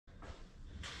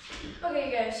Okay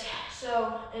guys,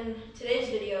 so in today's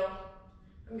video,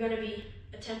 I'm going to be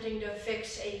attempting to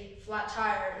fix a flat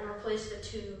tire and replace the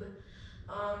tube.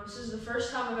 This is the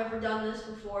first time I've ever done this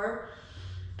before,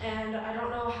 and I don't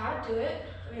know how to do it.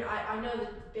 I mean, I know the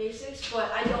basics,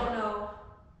 but I don't know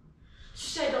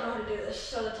how to do this.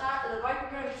 So the bike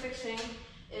we're going to be fixing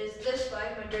is this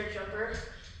bike, my dirt jumper.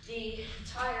 The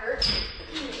tire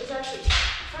is actually, the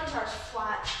front tire's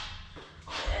flat,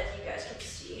 as you guys can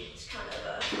see. It's kind of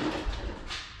a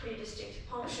pretty distinct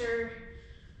puncture.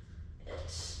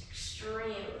 It's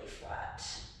extremely flat,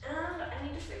 and I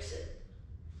need to fix it.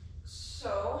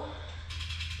 So,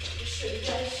 let me show you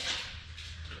guys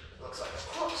what it looks like.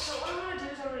 So what I'm going to do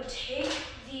is I'm going to take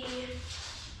the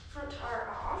front tire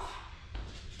off,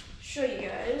 show you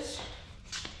guys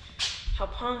how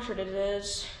punctured it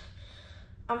is.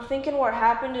 I'm thinking what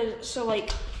happened is, so I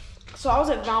was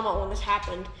at Valmont when this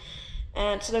happened,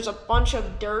 and so there's a bunch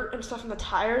of dirt and stuff in the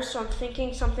tires, so I'm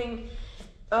thinking something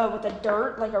with the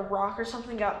dirt, like a rock or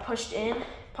something, got pushed in,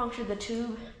 punctured the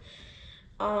tube,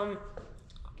 but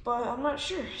I'm not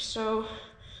sure. So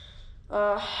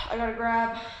I gotta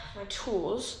grab my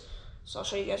tools, so I'll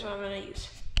show you guys what I'm gonna use.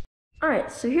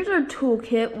 Alright, so here's our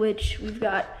toolkit, which we've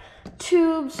got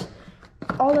tubes,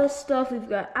 all this stuff. We've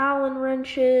got Allen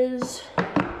wrenches.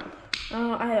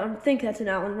 I think that's an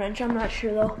Allen wrench, I'm not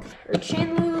sure though. Or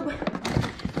chain lube.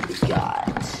 We've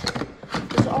got,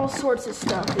 there's all sorts of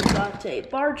stuff. We've got a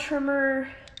bar trimmer.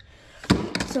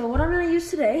 So what I'm gonna use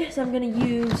today is I'm gonna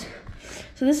use,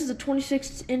 so this is a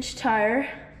 26-inch tire.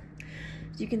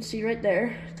 As you can see right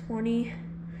there,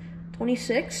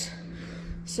 26.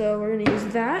 So we're gonna use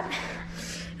that.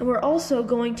 And we're also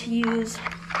going to use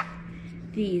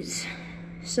these.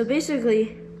 So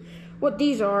basically, what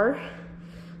these are,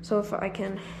 so if I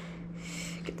can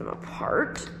get them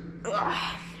apart.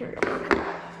 Here we go.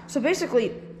 So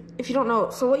basically, if you don't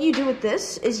know, so what you do with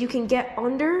this is you can get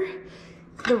under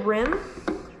the rim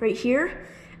right here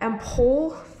and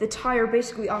pull the tire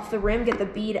basically off the rim, get the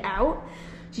bead out.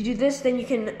 So you do this, then you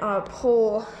can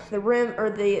pull the rim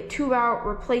or the tube out,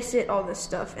 replace it, all this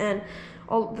stuff, and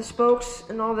all the spokes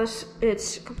and all this,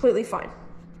 it's completely fine.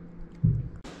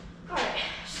 All right,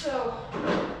 so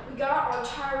we got our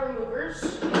tire removers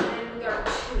and we got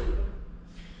our tube.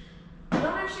 I'm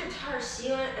not actually a tire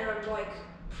sealant, and I'm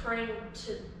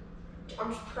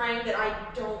just praying that I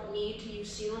don't need to use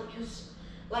sealant, because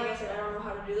like I said, I don't know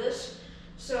how to do this.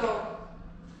 So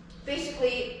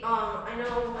basically, I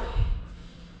know,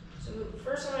 so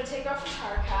first I'm gonna take off the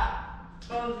tire cap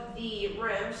of the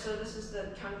rim. So this is the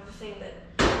kind of the thing that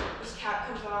this cap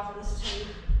comes off, and this is how you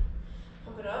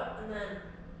pump it up, and then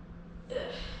I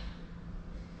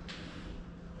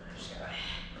just gotta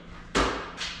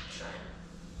try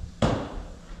and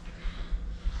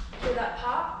hear that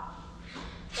pop.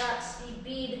 That's the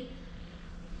bead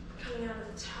coming out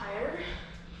of the tire.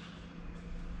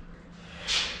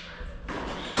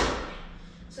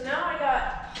 So now I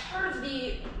got part of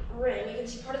the rim. You can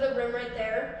see part of the rim right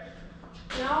there.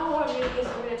 Now what I'm gonna do is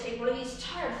I'm gonna take one of these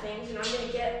tire things, and I'm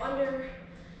gonna get under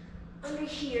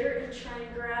here and try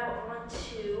and grab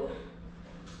onto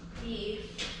the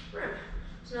rim.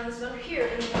 So now this is under here,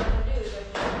 and what I'm gonna do is I'm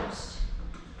gonna just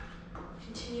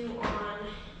continue on.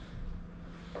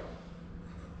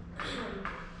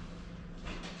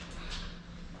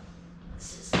 This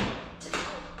is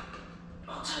difficult.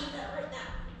 I'll tell you that right now.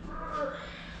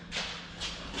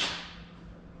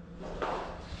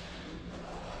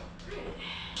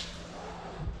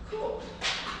 Cool.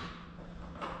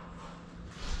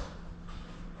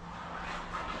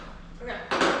 Okay,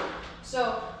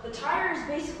 so the tire is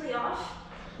basically off.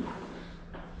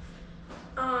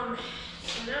 So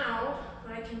now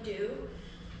what I can do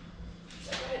is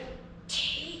I'm gonna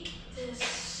take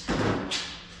this,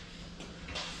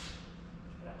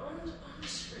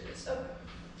 unscrew this up.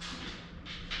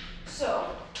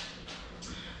 So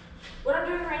what I'm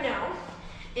doing right now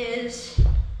is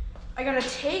I gotta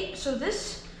take, so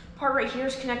this part right here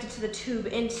is connected to the tube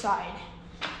inside.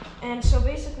 And so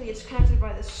basically it's connected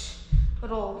by this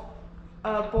little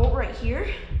bolt right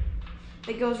here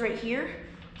that goes right here,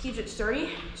 keeps it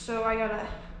sturdy. So I gotta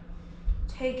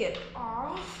take it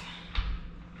off.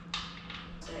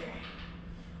 There.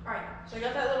 All right, so I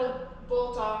got that little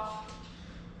bolt off.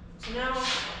 So now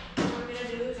what I'm gonna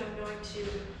do is I'm going to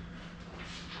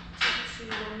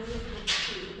remove the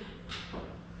tube.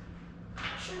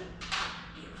 Shouldn't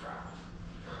be a problem.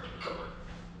 Come on.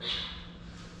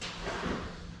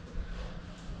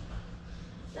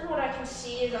 Then what I can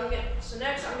see is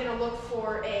next I'm gonna look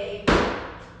for a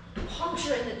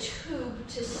puncture in the tube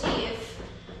to see if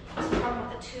there's a problem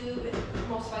with the tube. It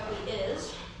most likely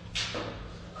is.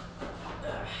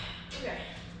 Okay.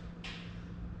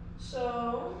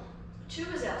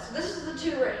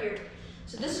 two right here.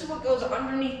 So this is what goes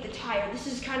underneath the tire. This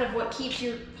is kind of what keeps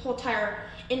your whole tire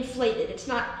inflated. It's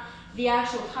not the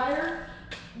actual tire.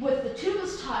 With the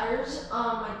tubeless tires,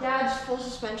 my dad's full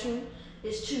suspension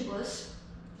is tubeless.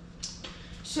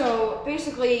 So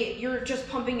basically, you're just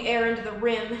pumping air into the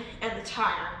rim and the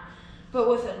tire. But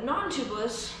with a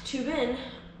non-tubeless, tube in,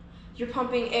 you're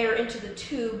pumping air into the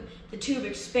tube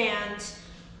expands,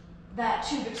 that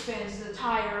tube expands the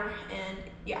tire, and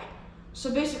yeah.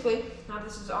 So basically, now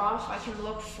this is off, I can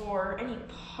look for any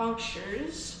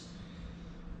punctures.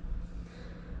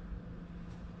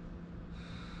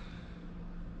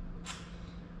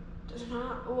 Does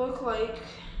not look like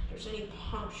there's any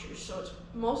punctures, so it's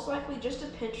most likely just a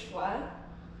pinch flat.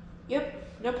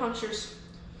 Yep, no punctures.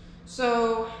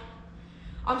 So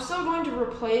I'm still going to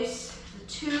replace the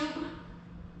tube,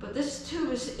 but this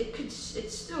tube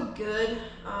it's still good.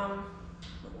 I'm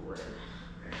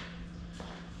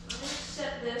gonna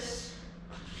set this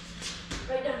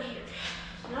right down here.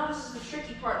 Now this is the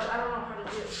tricky part that I don't know how to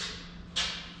do.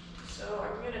 So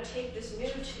I'm gonna take this new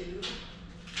tube.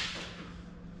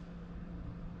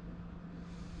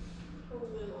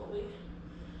 Holy moly.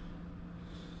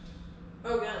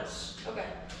 Oh goodness, okay.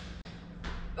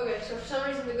 Okay, so for some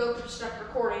reason the GoPro stopped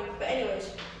recording, but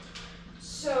anyways.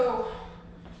 So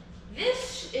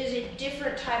this is a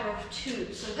different type of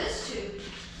tube. So this tube,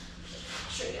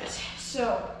 I'll show you guys.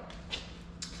 So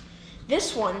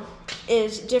this one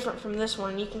is different from this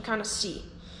one, and you can kind of see.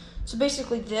 So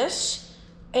basically the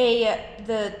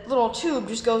little tube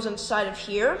just goes inside of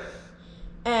here,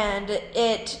 and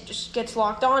it just gets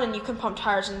locked on, and you can pump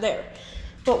tires in there.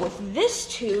 But with this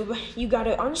tube, you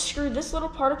gotta unscrew this little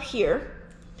part up here,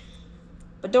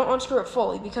 but don't unscrew it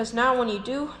fully, because now when you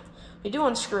do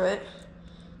unscrew it,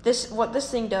 what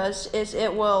this thing does is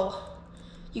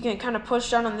you can kind of push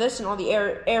down on this, and all the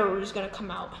air is gonna come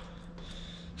out.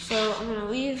 So I'm gonna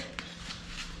leave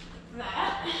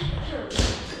that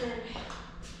and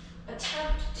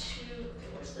attempt to,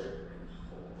 where's the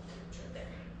hole? It's right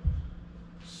there.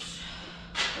 So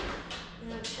I'm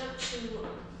gonna attempt to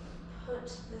put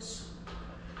this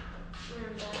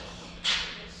rim back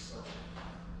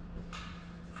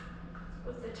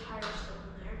with the tire still in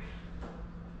there.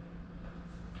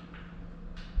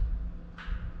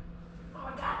 Oh, I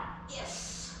got it. Yes.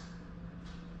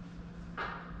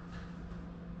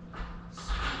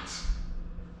 Sweet.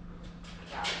 I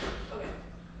got it. Okay.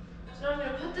 So now I'm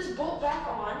going to put this bolt back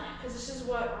on, because this is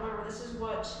what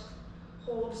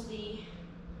holds the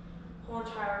whole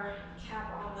entire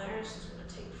cap on there. This is going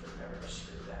to take forever to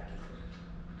screw back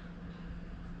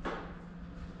in.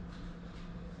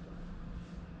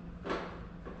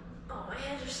 Oh, my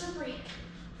hands are slippery.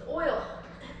 The oil.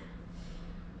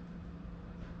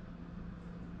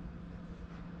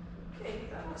 Okay,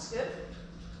 that looks good.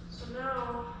 So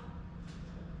now,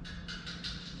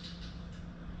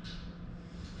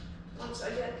 once I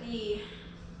get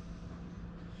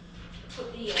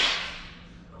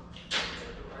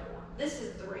this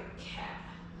is the right cap.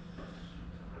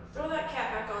 Throw that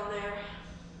cap back on there,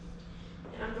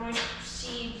 and I'm going to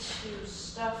proceed to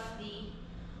stuff the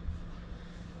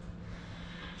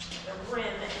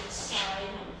rim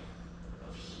inside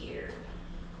of here.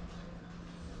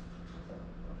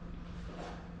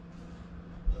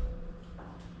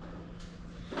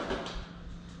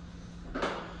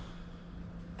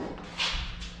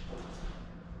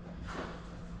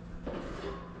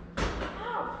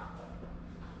 Ow!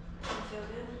 Doesn't feel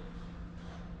good.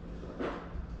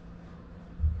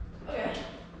 Okay.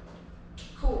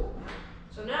 Cool.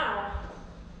 So now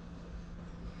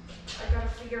I gotta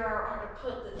figure out how to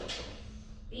put the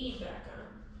bead back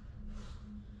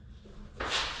on.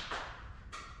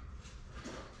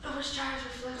 I wish tires were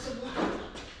flexible.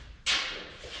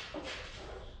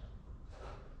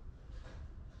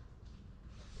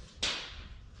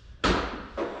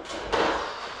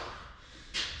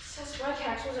 Says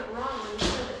Whitecaps wasn't wrong when he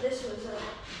said that this was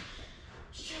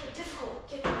really difficult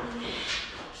getting in.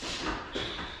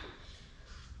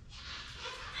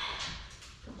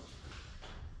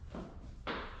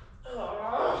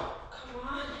 Oh, come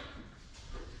on.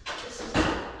 This is not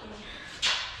working.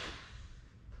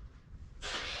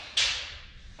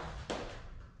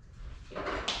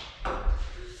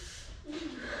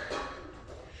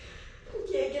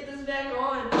 Can't get this back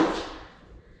on.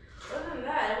 Other than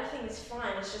that, everything is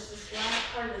fine. It's just this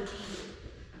last part of the bead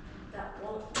that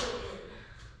won't go in.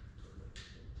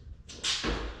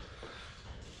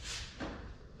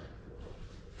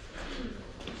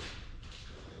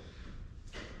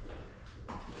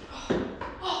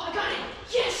 Oh, I got it!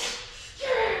 Yes!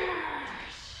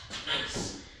 Yes!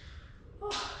 Nice! I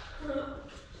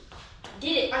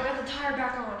did it! I got the tire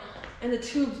back on. and the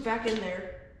tube's back in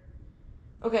there.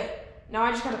 Okay, now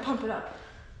I just gotta pump it up.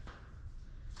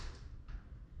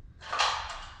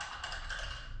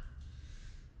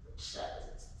 Which side is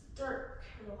it? It's the dark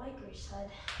or the light gray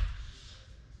side.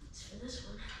 It's for this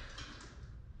one.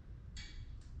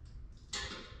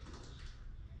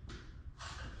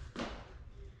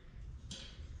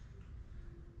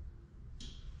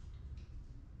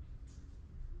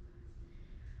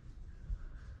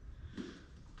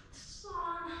 It's on.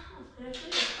 Oh,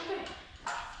 actually, okay.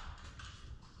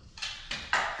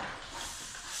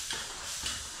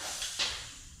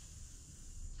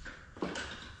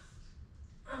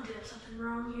 I'm doing something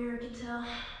wrong here, I can tell.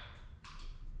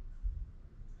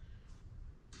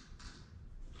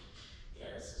 Yeah,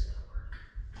 this is gonna work.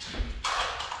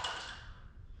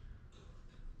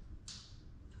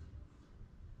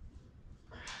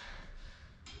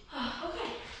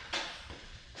 Okay.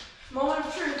 Moment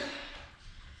of truth.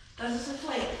 Does this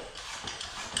inflate?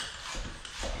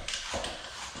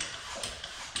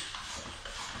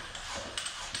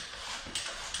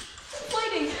 It's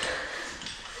inflating.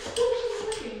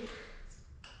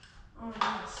 Oh my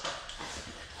goodness.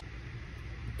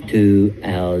 2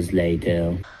 hours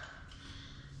later.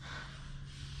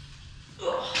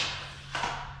 Ugh.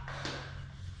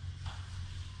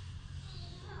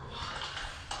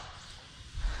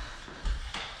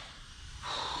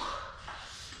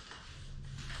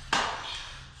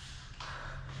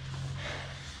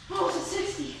 Almost at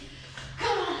 60.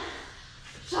 Come on.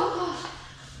 So close.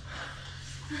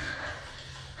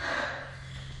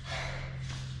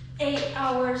 8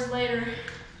 hours later.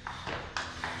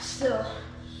 Still,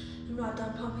 I'm not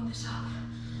done pumping this up.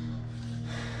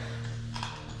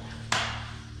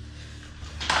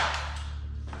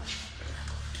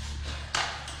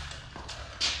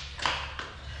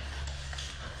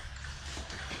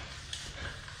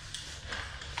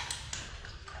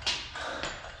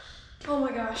 Oh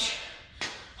my gosh,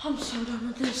 I'm so done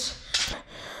with this.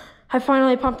 I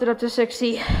finally pumped it up to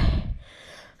 60.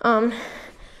 As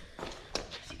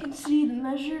you can see, the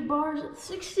measure bar's at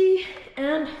 60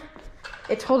 and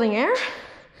it's holding air.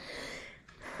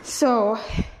 So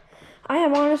I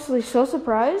am honestly so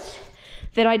surprised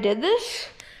that I did this.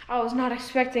 I was not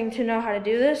expecting to know how to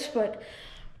do this, but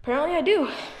apparently I do.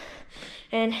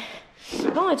 And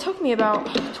it only took me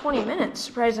about 20 minutes,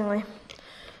 surprisingly.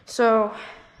 So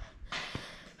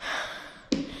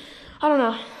I don't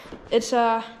know. It's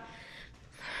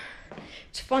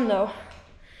fun though.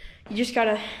 You just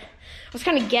gotta, I was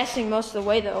kind of guessing most of the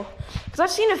way though, because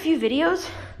I've seen a few videos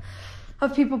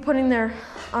of people putting their,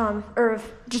 or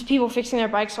of just people fixing their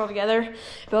bikes all together,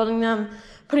 building them,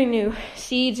 putting new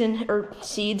beads in,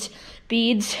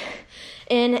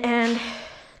 and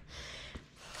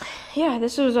yeah,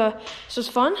 this was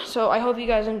fun. So I hope you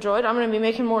guys enjoyed. I'm gonna be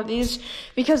making more of these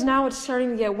because now it's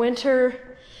starting to get winter.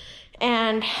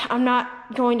 And I'm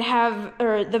not going to have,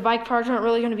 or the bike parks aren't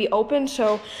really going to be open,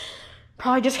 so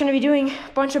probably just going to be doing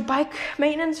a bunch of bike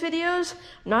maintenance videos.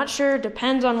 Not sure,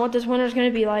 depends on what this winter's going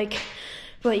to be like,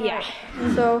 but yeah.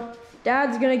 So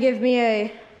Dad's going to give me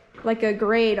a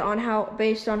grade on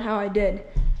based on how I did.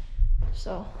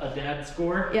 So a dad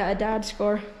score? Yeah, a dad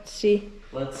score. Let's see.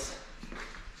 Let's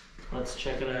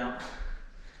check it out.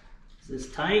 Is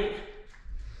this tight?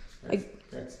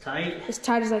 That's tight. As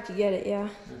tight as I could get it, yeah.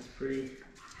 That's pretty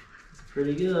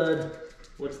good.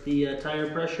 What's the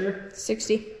tire pressure?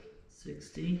 60.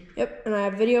 60. Yep, and I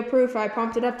have video proof. I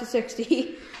pumped it up to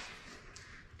 60.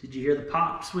 Did you hear the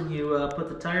pops when you put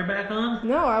the tire back on?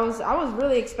 No, I was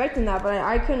really expecting that, but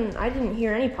I didn't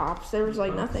hear any pops. There was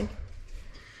like nothing.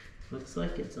 Looks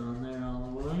like it's on there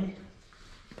all the way.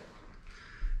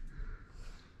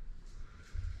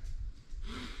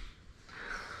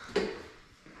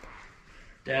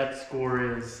 Dad's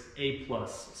score is A+,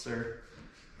 sir.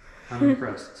 I'm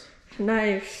impressed.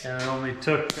 Nice. And it only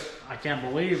took, I can't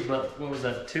believe, but what was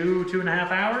that, 2.5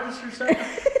 hours or so?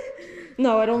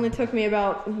 No, it only took me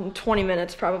about 20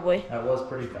 minutes probably. That was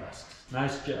pretty fast.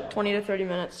 Nice job. 20 to 30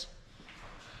 minutes.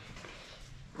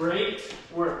 Great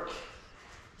work.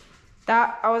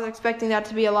 I was expecting that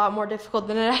to be a lot more difficult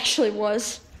than it actually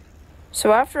was.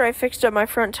 So after I fixed up my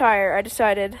front tire, I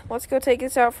decided, let's go take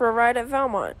this out for a ride at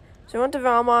Valmont. So I went to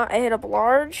Valmont, I hit up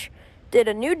Large, did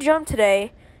a new jump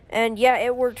today, and yeah,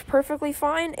 it worked perfectly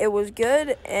fine. It was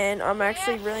good, and I'm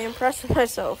actually really impressed with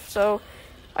myself. So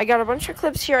I got a bunch of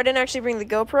clips here. I didn't actually bring the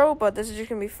GoPro, but this is just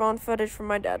going to be phone footage from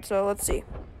my dad, so let's see.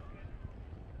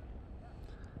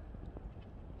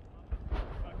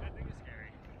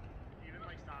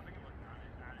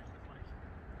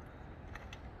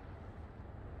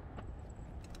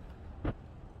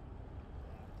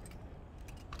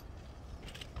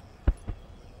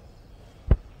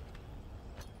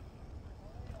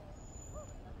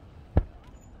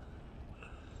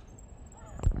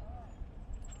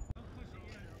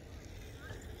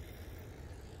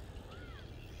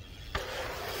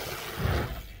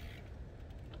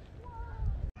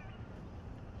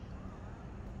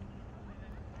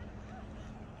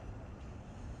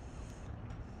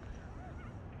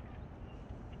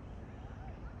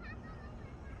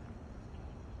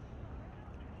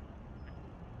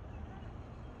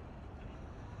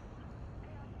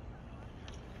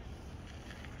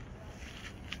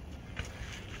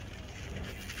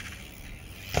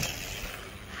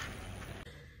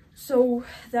 So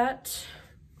that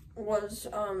was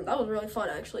really fun,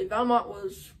 actually. Valmont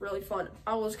was really fun.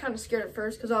 I was kind of scared at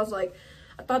first because I was like,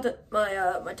 I thought that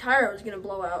my tire was gonna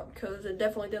blow out because it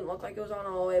definitely didn't look like it was on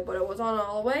all the way, but it was on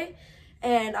all the way.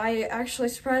 And I actually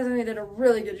surprisingly did a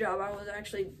really good job. I was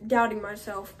actually doubting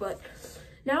myself, but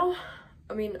now,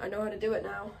 I mean, I know how to do it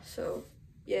now, so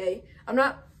yay. I'm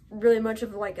not really much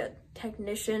of like a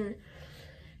technician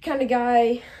kind of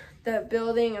guy, that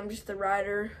building. I'm just the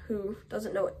rider who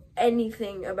doesn't know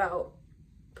anything about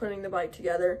putting the bike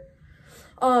together.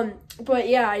 But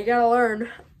yeah, you gotta learn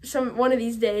one of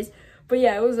these days. But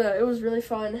yeah, it was really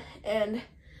fun. And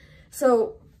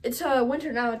so it's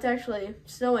winter now. It's actually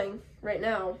snowing right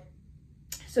now.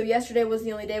 So yesterday was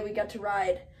the only day we got to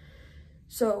ride.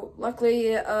 So luckily,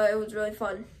 it was really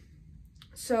fun.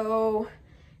 So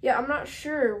yeah, I'm not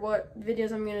sure what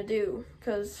videos I'm gonna do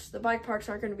because the bike parks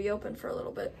aren't gonna be open for a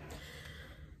little bit.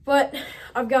 But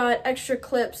I've got extra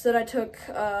clips that I took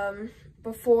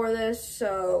before this,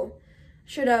 so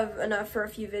should have enough for a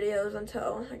few videos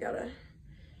until I gotta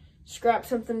scrap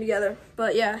something together.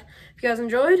 But yeah, if you guys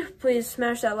enjoyed, please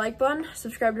smash that like button,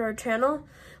 subscribe to our channel,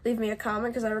 leave me a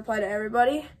comment because I reply to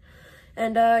everybody,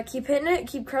 and keep hitting it,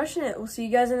 keep crushing it. We'll see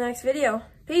you guys in the next video.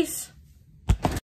 Peace.